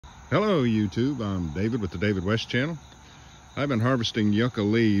Hello YouTube, I'm David with the David West channel. I've been harvesting yucca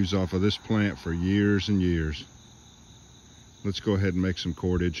leaves off of this plant for years and years. Let's go ahead and make some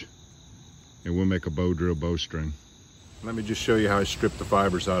cordage and we'll make a bow drill bowstring. Let me just show you how I strip the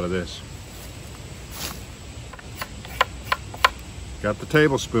fibers out of this. Got the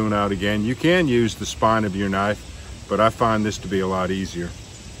tablespoon out again. You can use the spine of your knife, but I find this to be a lot easier.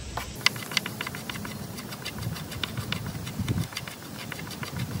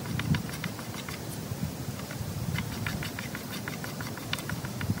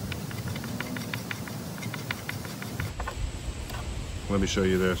 Let me show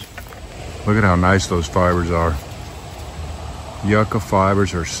you this. Look at how nice those fibers are. Yucca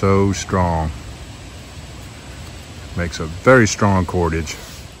fibers are so strong. Makes a very strong cordage.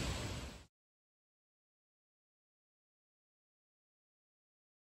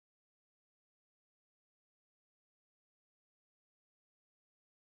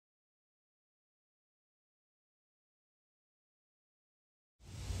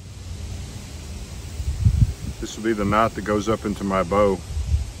 This will be the knot that goes up into my bow.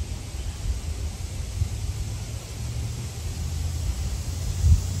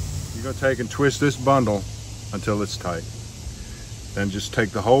 You're going to take and twist this bundle until it's tight. Then just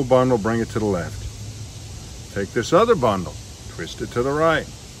take the whole bundle, bring it to the left. Take this other bundle, twist it to the right,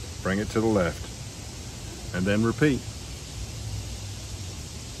 bring it to the left, and then repeat.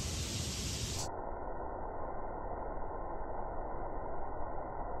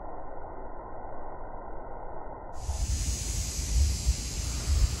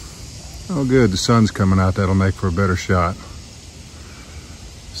 Oh good, the sun's coming out. That'll make for a better shot.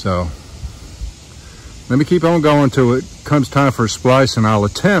 So, let me keep on going till it comes time for a splice, and I'll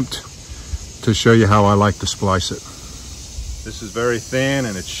attempt to show you how I like to splice it. This is very thin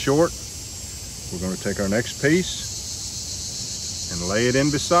and it's short. We're going to take our next piece and lay it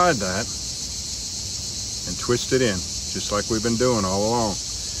in beside that and twist it in, just like we've been doing all along.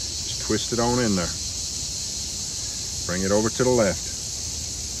 Just twist it on in there. Bring it over to the left.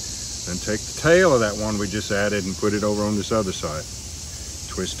 Then take the tail of that one we just added and put it over on this other side.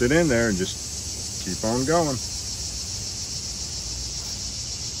 Twist it in there and just keep on going.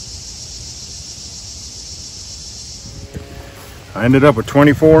 I ended up with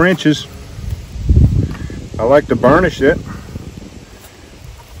 24 inches. I like to burnish it,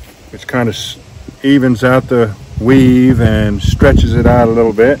 which kind of evens out the weave and stretches it out a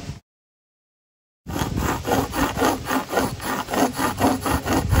little bit.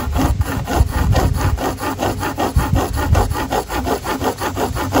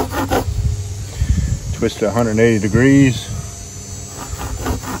 Twist it 180 degrees.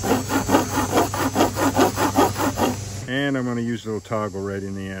 And I'm going to use a little toggle right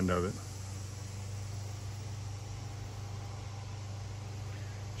in the end of it.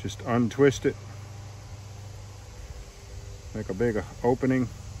 Just untwist it. Make a big opening.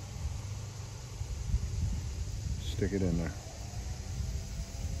 Stick it in there.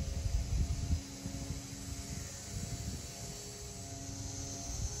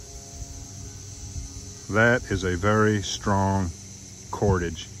 That is a very strong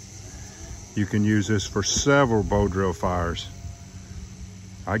cordage. You can use this for several bow drill fires.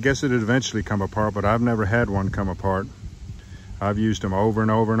 I guess it'd eventually come apart, but I've never had one come apart. I've used them over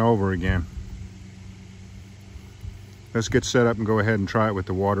and over and over again. Let's get set up and go ahead and try it with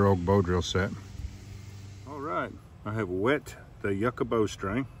the water oak bow drill set. All right, I have wet the yucca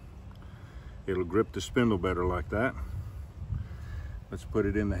bowstring. It'll grip the spindle better like that. Let's put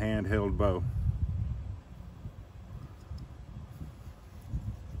it in the handheld bow.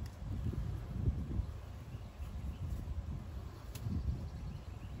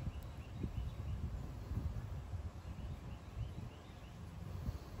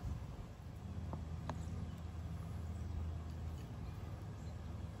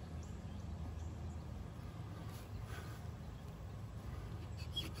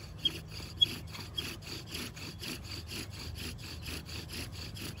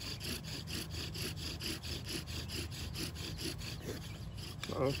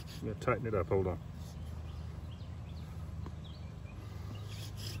 Uh-oh, I'm gonna tighten it up, hold on.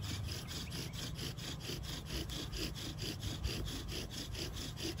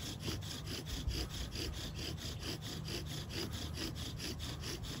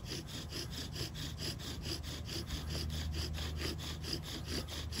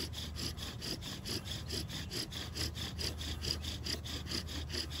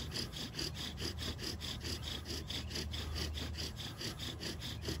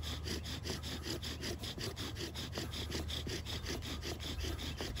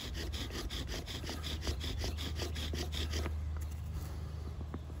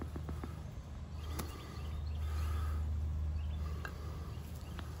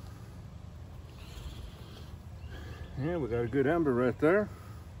 Yeah, we got a good ember right there.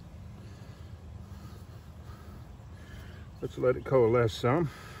 Let's let it coalesce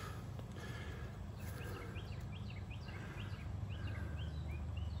some.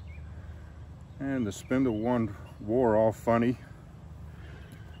 And the spindle one wore off funny.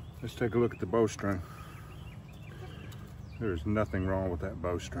 Let's take a look at the bowstring. There's nothing wrong with that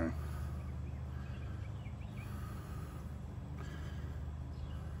bowstring.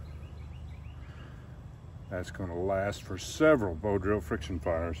 That's going to last for several bow drill friction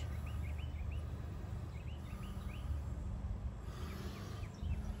fires.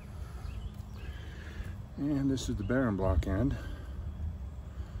 And this is the bearing block end.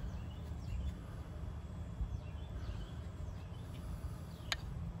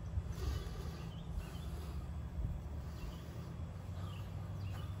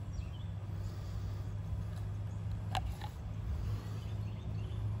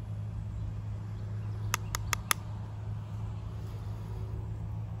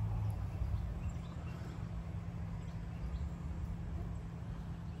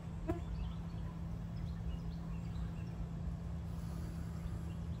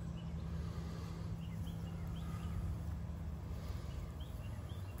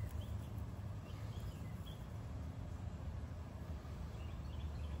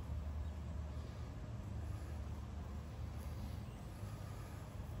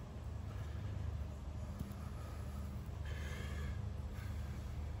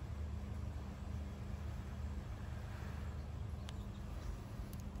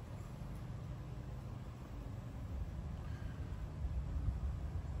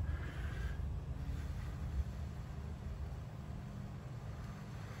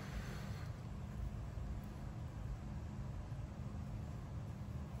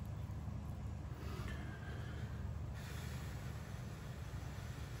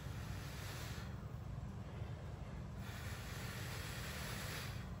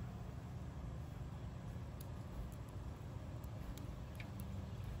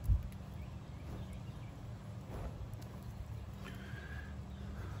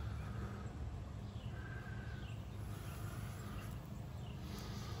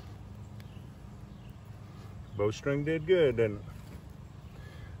 Bowstring did good, didn't it?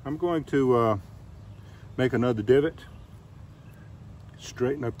 I'm going to make another divot,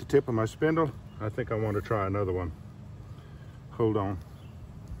 straighten up the tip of my spindle. I think I want to try another one. Hold on.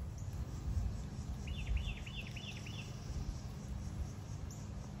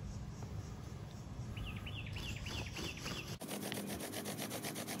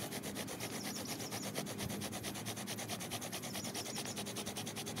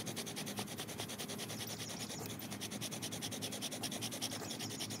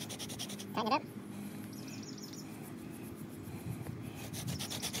 Tighten it up.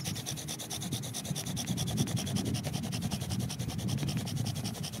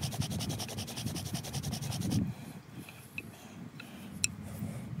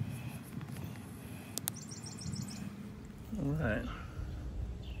 All right.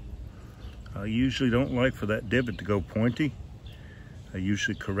 I usually don't like for that divot to go pointy. I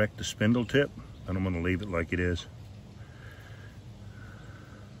usually correct the spindle tip, and I'm going to leave it like it is.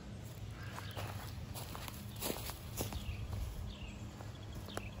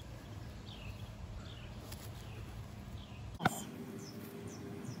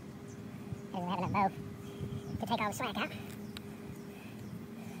 And we have enough bow to take all the slack out.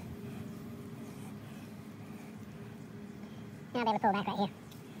 Now I'll be able to pull back right here.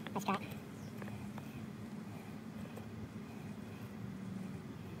 Let's try it.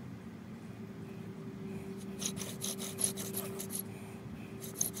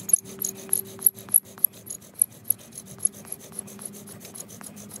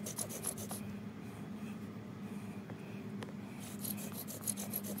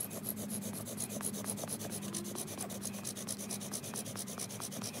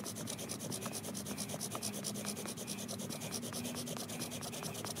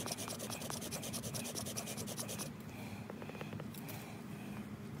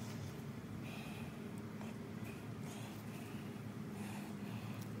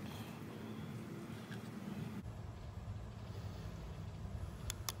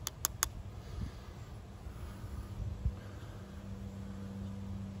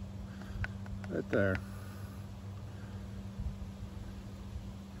 Right there.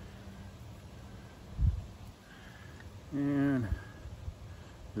 And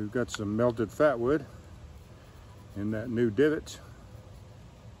we've got some melted fat wood in that new divot.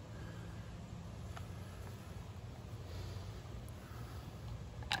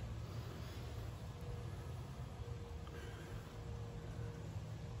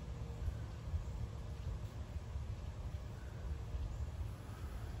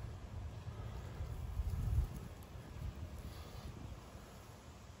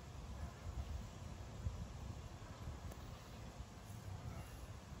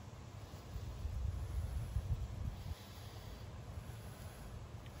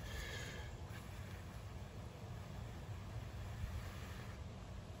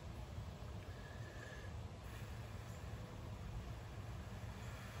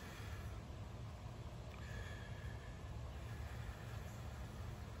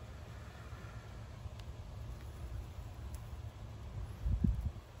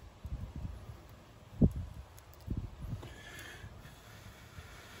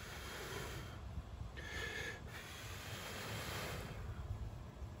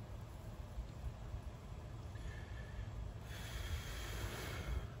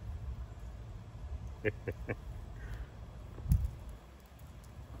 Yeah,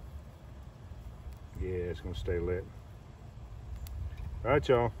 it's gonna stay lit. All right,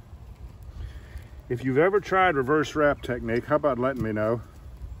 y'all. If you've ever tried reverse wrap technique, how about letting me know?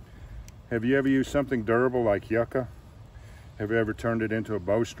 Have you ever used something durable like Yucca? Have you ever turned it into a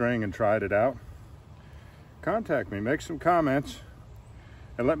bowstring and tried it out? Contact me, make some comments,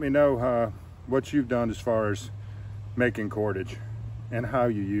 and let me know what you've done as far as making cordage and how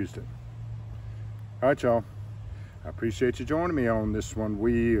you used it. All right, y'all. I appreciate you joining me on this one.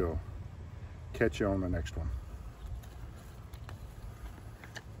 We'll catch you on the next one.